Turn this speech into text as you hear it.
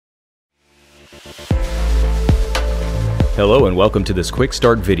Hello and welcome to this quick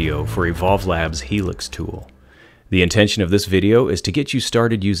start video for EvolveLAB's Helix tool. The intention of this video is to get you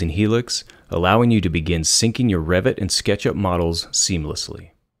started using Helix, allowing you to begin syncing your Revit and SketchUp models seamlessly.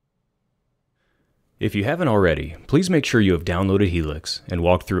 If you haven't already, please make sure you have downloaded Helix and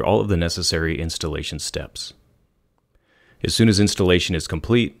walked through all of the necessary installation steps. As soon as installation is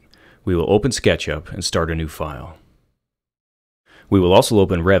complete, we will open SketchUp and start a new file. We will also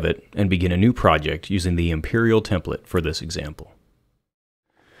open Revit and begin a new project using the Imperial template for this example.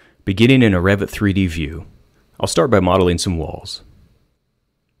 Beginning in a Revit 3D view, I'll start by modeling some walls.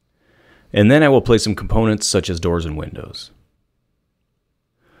 And then I will place some components such as doors and windows.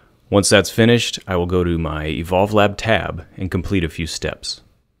 Once that's finished, I will go to my EvolveLAB tab and complete a few steps.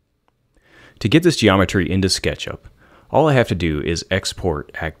 To get this geometry into SketchUp, all I have to do is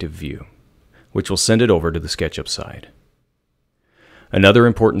export active view, which will send it over to the SketchUp side. Another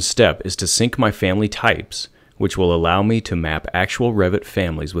important step is to sync my family types, which will allow me to map actual Revit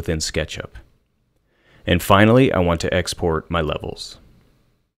families within SketchUp. And finally, I want to export my levels.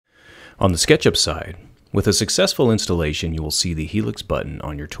 On the SketchUp side, with a successful installation, you will see the Helix button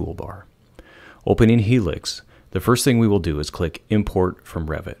on your toolbar. Opening Helix, the first thing we will do is click Import from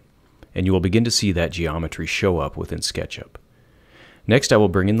Revit, and you will begin to see that geometry show up within SketchUp. Next, I will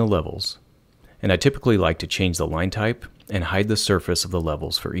bring in the levels, and I typically like to change the line type and hide the surface of the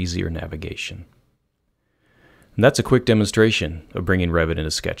levels for easier navigation. And that's a quick demonstration of bringing Revit into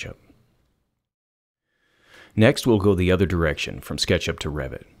SketchUp. Next, we'll go the other direction from SketchUp to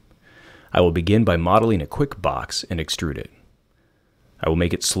Revit. I will begin by modeling a quick box and extrude it. I will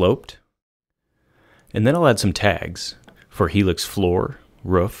make it sloped, and then I'll add some tags for Helix floor,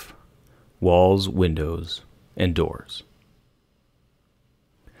 roof, walls, windows, and doors.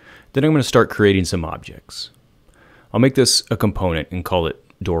 Then I'm going to start creating some objects. I'll make this a component and call it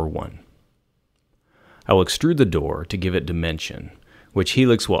Door 1. I will extrude the door to give it dimension, which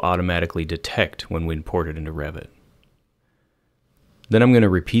Helix will automatically detect when we import it into Revit. Then I'm going to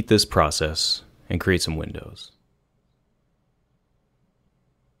repeat this process and create some windows.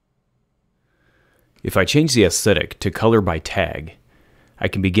 If I change the aesthetic to color by tag, I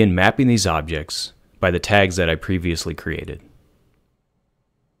can begin mapping these objects by the tags that I previously created.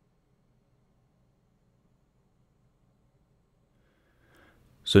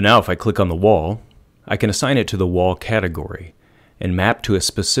 So now if I click on the wall, I can assign it to the wall category and map to a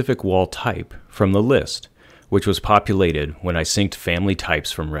specific wall type from the list, which was populated when I synced family types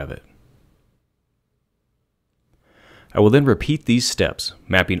from Revit. I will then repeat these steps,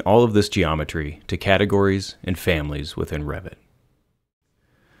 mapping all of this geometry to categories and families within Revit.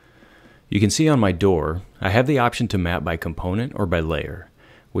 You can see on my door, I have the option to map by component or by layer,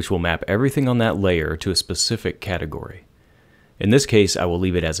 which will map everything on that layer to a specific category. In this case, I will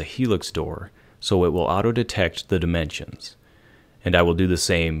leave it as a Helix door, so it will auto-detect the dimensions, and I will do the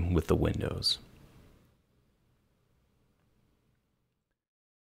same with the windows.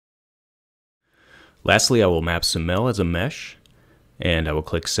 Lastly, I will map Cemel as a mesh, and I will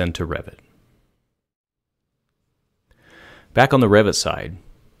click Send to Revit. Back on the Revit side,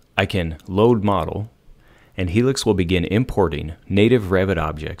 I can load model, and Helix will begin importing native Revit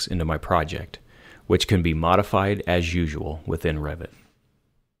objects into my project, which can be modified as usual within Revit.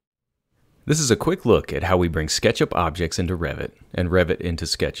 This is a quick look at how we bring SketchUp objects into Revit and Revit into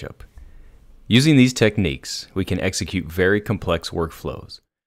SketchUp. Using these techniques, we can execute very complex workflows.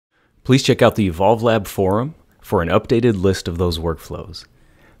 Please check out the EvolveLAB forum for an updated list of those workflows.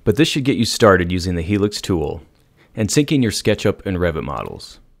 But this should get you started using the Helix tool and syncing your SketchUp and Revit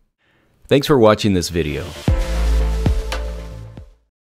models. Thanks for watching this video.